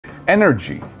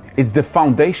Energy is the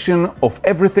foundation of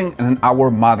everything in our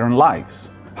modern lives.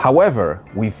 However,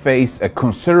 we face a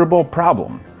considerable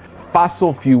problem.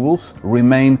 Fossil fuels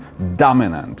remain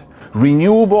dominant.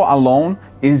 Renewable alone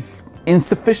is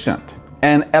insufficient,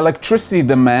 and electricity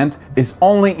demand is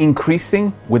only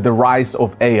increasing with the rise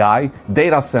of AI,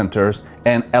 data centers,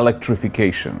 and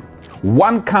electrification.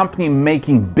 One company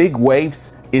making big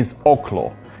waves is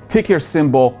Oklo, ticker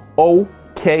symbol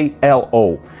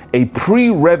OKLO, a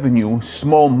pre-revenue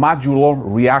small modular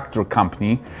reactor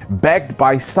company backed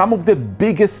by some of the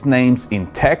biggest names in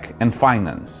tech and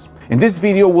finance. In this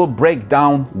video, we'll break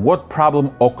down what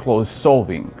problem Oklo is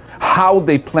solving, how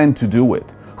they plan to do it,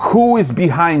 who is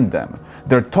behind them,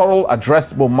 their total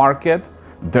addressable market,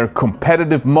 their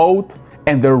competitive moat,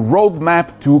 and their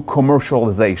roadmap to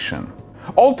commercialization.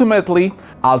 Ultimately,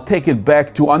 I'll take it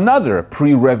back to another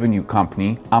pre-revenue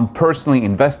company I'm personally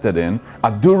invested in,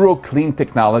 Aduro Clean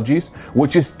Technologies,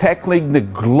 which is tackling the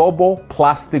global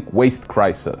plastic waste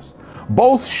crisis.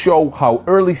 Both show how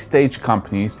early-stage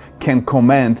companies can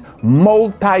command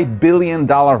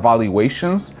multi-billion-dollar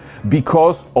valuations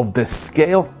because of the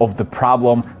scale of the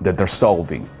problem that they're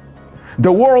solving.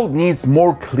 The world needs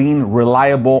more clean,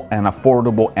 reliable, and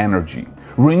affordable energy.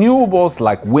 Renewables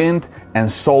like wind and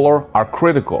solar are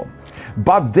critical,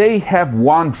 but they have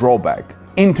one drawback: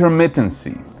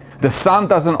 intermittency. The sun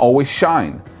doesn't always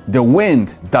shine, the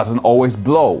wind doesn't always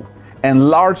blow, and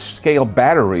large-scale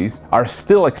batteries are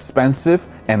still expensive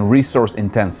and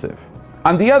resource-intensive.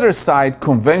 On the other side,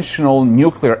 conventional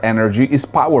nuclear energy is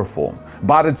powerful,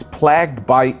 but it's plagued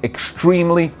by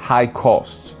extremely high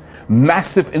costs,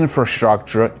 massive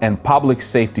infrastructure, and public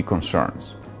safety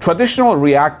concerns. Traditional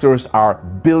reactors are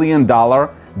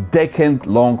billion-dollar,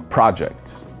 decade-long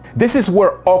projects. This is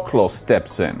where Oklo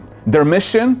steps in. Their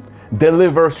mission?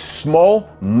 Deliver small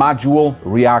modular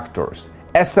reactors,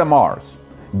 SMRs,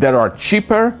 that are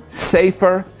cheaper,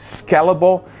 safer,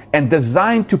 scalable, and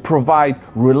designed to provide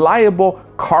reliable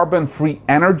carbon-free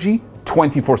energy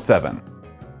 24/7.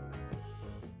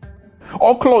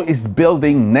 Oklo is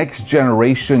building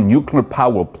next-generation nuclear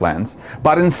power plants,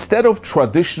 but instead of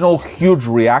traditional huge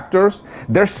reactors,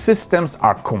 their systems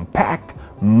are compact,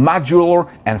 modular,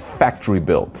 and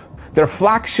factory-built. Their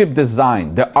flagship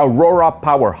design, the Aurora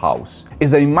Powerhouse,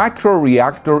 is a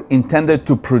micro-reactor intended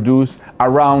to produce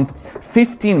around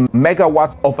 15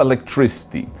 megawatts of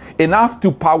electricity, enough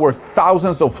to power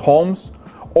thousands of homes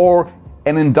or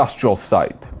an industrial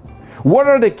site. What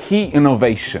are the key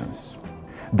innovations?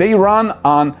 They run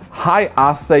on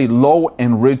high-assay,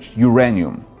 low-enriched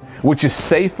uranium, which is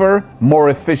safer, more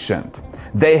efficient.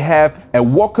 They have a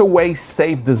walk-away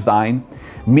safe design,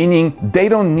 meaning they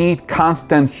don't need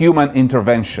constant human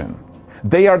intervention.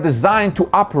 They are designed to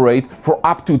operate for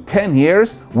up to 10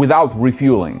 years without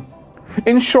refueling.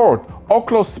 In short,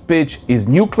 Oklo's pitch is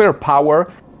nuclear power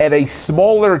at a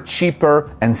smaller,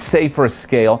 cheaper, and safer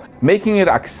scale, making it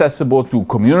accessible to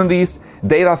communities,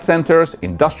 data centers,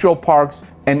 industrial parks,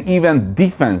 and even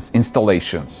defense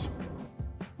installations.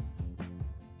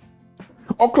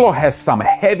 Oklo has some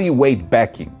heavyweight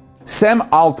backing. Sam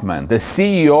Altman, the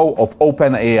CEO of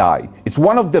OpenAI, is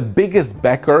one of the biggest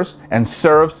backers and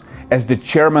serves as the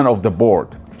chairman of the board.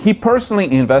 He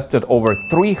personally invested over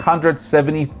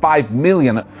 $375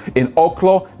 million in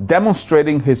Oklo,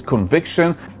 demonstrating his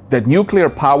conviction that nuclear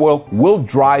power will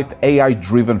drive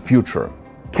AI-driven future.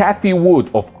 Cathie Wood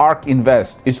of ARK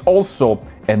Invest is also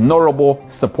a notable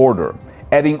supporter,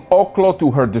 adding Oklo to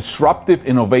her disruptive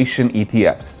innovation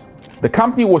ETFs. The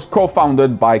company was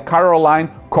co-founded by Caroline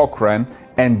Cochran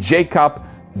and Jacob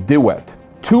DeWitt,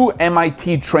 two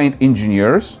MIT-trained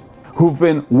engineers who've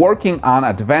been working on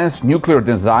advanced nuclear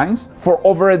designs for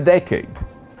over a decade.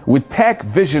 With tech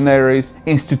visionaries,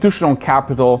 institutional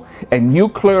capital, and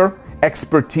nuclear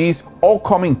expertise all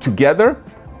coming together,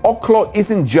 Oklo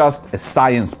isn't just a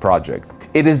science project.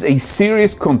 It is a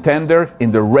serious contender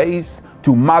in the race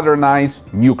to modernize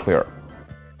nuclear.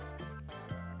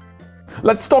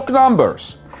 Let's talk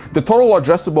numbers. The total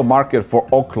addressable market for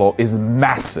Oklo is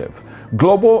massive.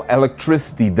 Global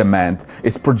electricity demand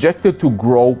is projected to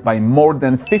grow by more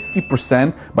than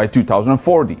 50% by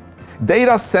 2040.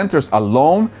 Data centers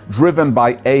alone, driven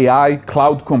by AI,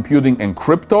 cloud computing, and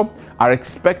crypto, are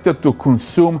expected to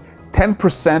consume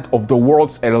 10% of the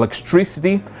world's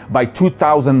electricity by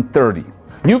 2030.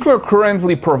 Nuclear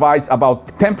currently provides about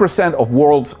 10% of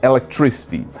world's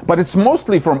electricity, but it's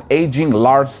mostly from aging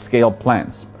large-scale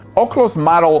plants. Oklo's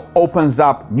model opens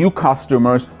up new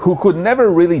customers who could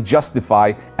never really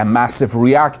justify a massive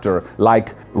reactor,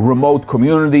 like remote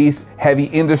communities, heavy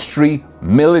industry,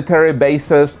 military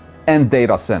bases, and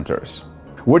data centers.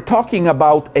 We're talking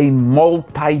about a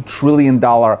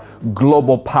multi-trillion-dollar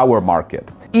global power market.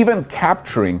 Even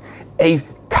capturing a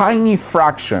tiny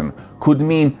fraction could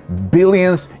mean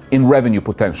billions in revenue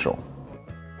potential.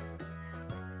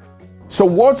 So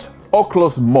what's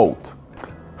Oklo's moat?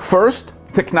 First,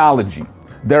 technology.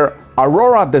 Their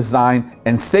Aurora design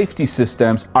and safety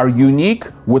systems are unique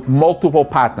with multiple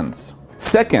patents.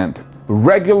 Second,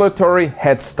 regulatory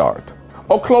head start.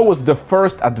 Oklo was the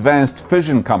first advanced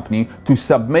fission company to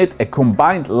submit a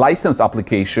combined license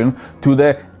application to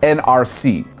the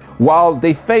NRC. While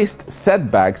they faced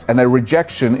setbacks and a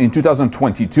rejection in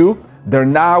 2022, they're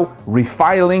now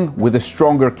refiling with a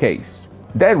stronger case.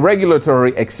 That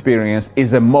regulatory experience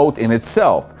is a moat in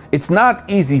itself. It's not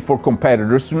easy for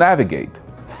competitors to navigate.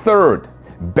 Third,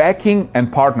 backing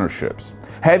and partnerships.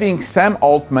 Having Sam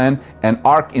Altman and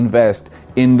ARK Invest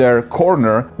in their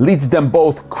corner leads them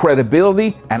both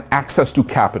credibility and access to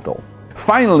capital.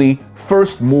 Finally,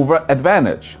 first mover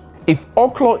advantage. If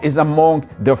Oklo is among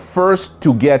the first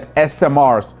to get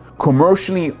SMRs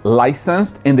commercially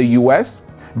licensed in the US,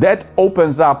 that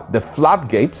opens up the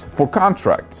floodgates for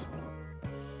contracts.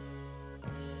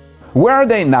 Where are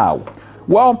they now?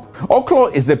 Well,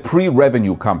 Oklo is a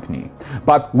pre-revenue company,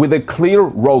 but with a clear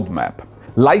roadmap.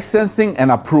 Licensing and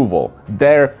approval.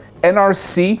 Their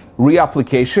NRC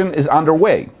reapplication is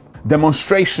underway.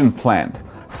 Demonstration planned.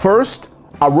 First,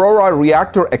 Aurora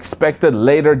reactor expected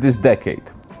later this decade.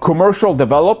 Commercial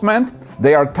development.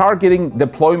 They are targeting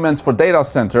deployments for data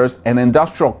centers and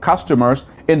industrial customers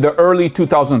in the early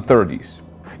 2030s.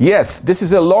 Yes, this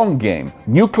is a long game.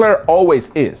 Nuclear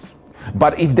always is.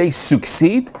 But if they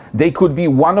succeed, they could be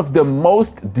one of the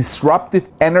most disruptive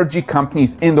energy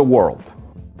companies in the world.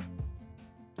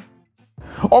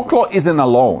 Oklo isn't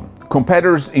alone.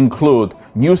 Competitors include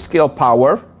NuScale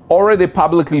Power, already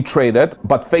publicly traded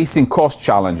but facing cost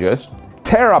challenges,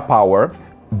 TerraPower,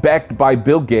 backed by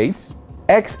Bill Gates,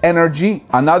 X Energy,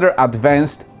 another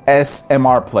advanced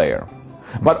SMR player.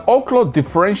 But Oklo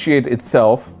differentiates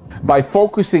itself by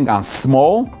focusing on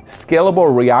small,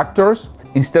 scalable reactors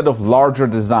instead of larger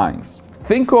designs.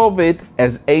 Think of it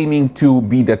as aiming to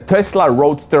be the Tesla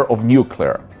Roadster of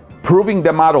nuclear, proving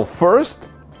the model first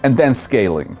and then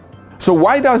scaling. So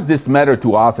why does this matter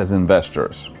to us as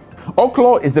investors?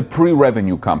 Oklo is a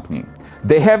pre-revenue company.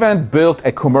 They haven't built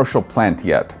a commercial plant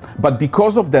yet, but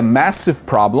because of the massive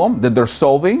problem that they're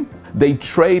solving, they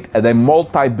trade at a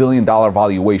multi-billion-dollar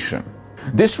valuation.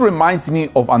 This reminds me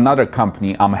of another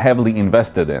company I'm heavily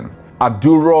invested in,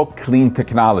 Aduro Clean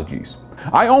Technologies.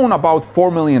 I own about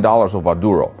 $4 million of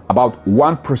Aduro, about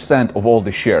 1% of all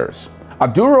the shares.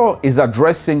 Aduro is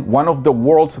addressing one of the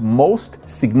world's most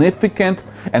significant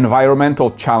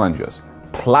environmental challenges,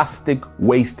 plastic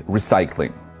waste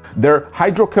recycling. Their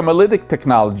hydrochemolytic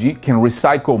technology can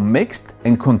recycle mixed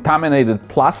and contaminated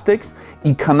plastics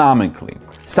economically,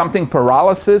 something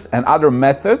pyrolysis and other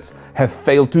methods have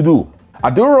failed to do.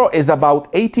 Aduro is about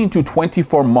 18 to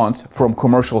 24 months from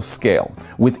commercial scale,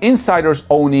 with insiders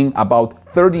owning about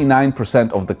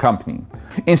 39% of the company.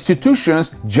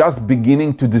 Institutions just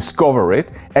beginning to discover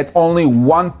it at only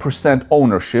 1%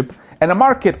 ownership and a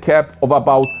market cap of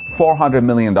about $400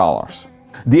 million.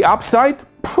 The upside?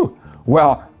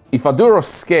 Well, if Aduro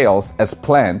scales as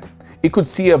planned, it could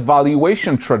see a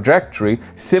valuation trajectory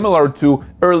similar to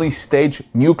early-stage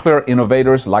nuclear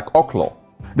innovators like Oklo.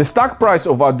 The stock price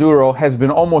of Aduro has been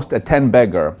almost a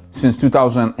 10-bagger since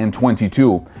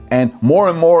 2022, and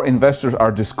more investors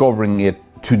are discovering it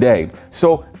today.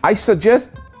 So I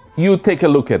suggest you take a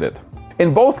look at it.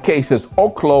 In both cases,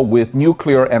 Oklo with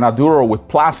nuclear and Aduro with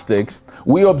plastics,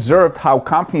 we observed how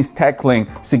companies tackling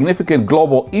significant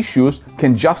global issues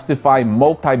can justify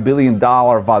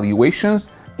multi-billion-dollar valuations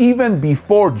even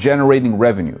before generating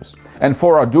revenues. And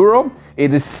for Aduro,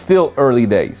 it is still early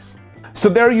days. So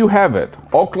there you have it,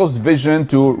 Oklo's vision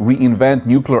to reinvent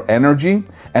nuclear energy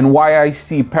and why I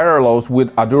see parallels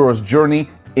with Aduro's journey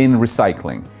in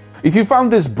recycling. If you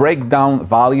found this breakdown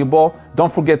valuable,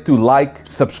 don't forget to like,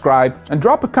 subscribe, and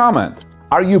drop a comment.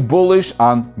 Are you bullish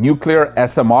on nuclear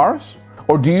SMRs?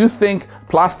 Or do you think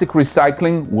plastic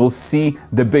recycling will see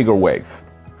the bigger wave?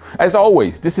 As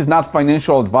always, this is not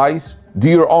financial advice. Do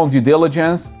your own due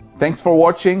diligence. Thanks for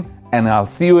watching, and I'll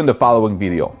see you in the following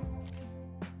video.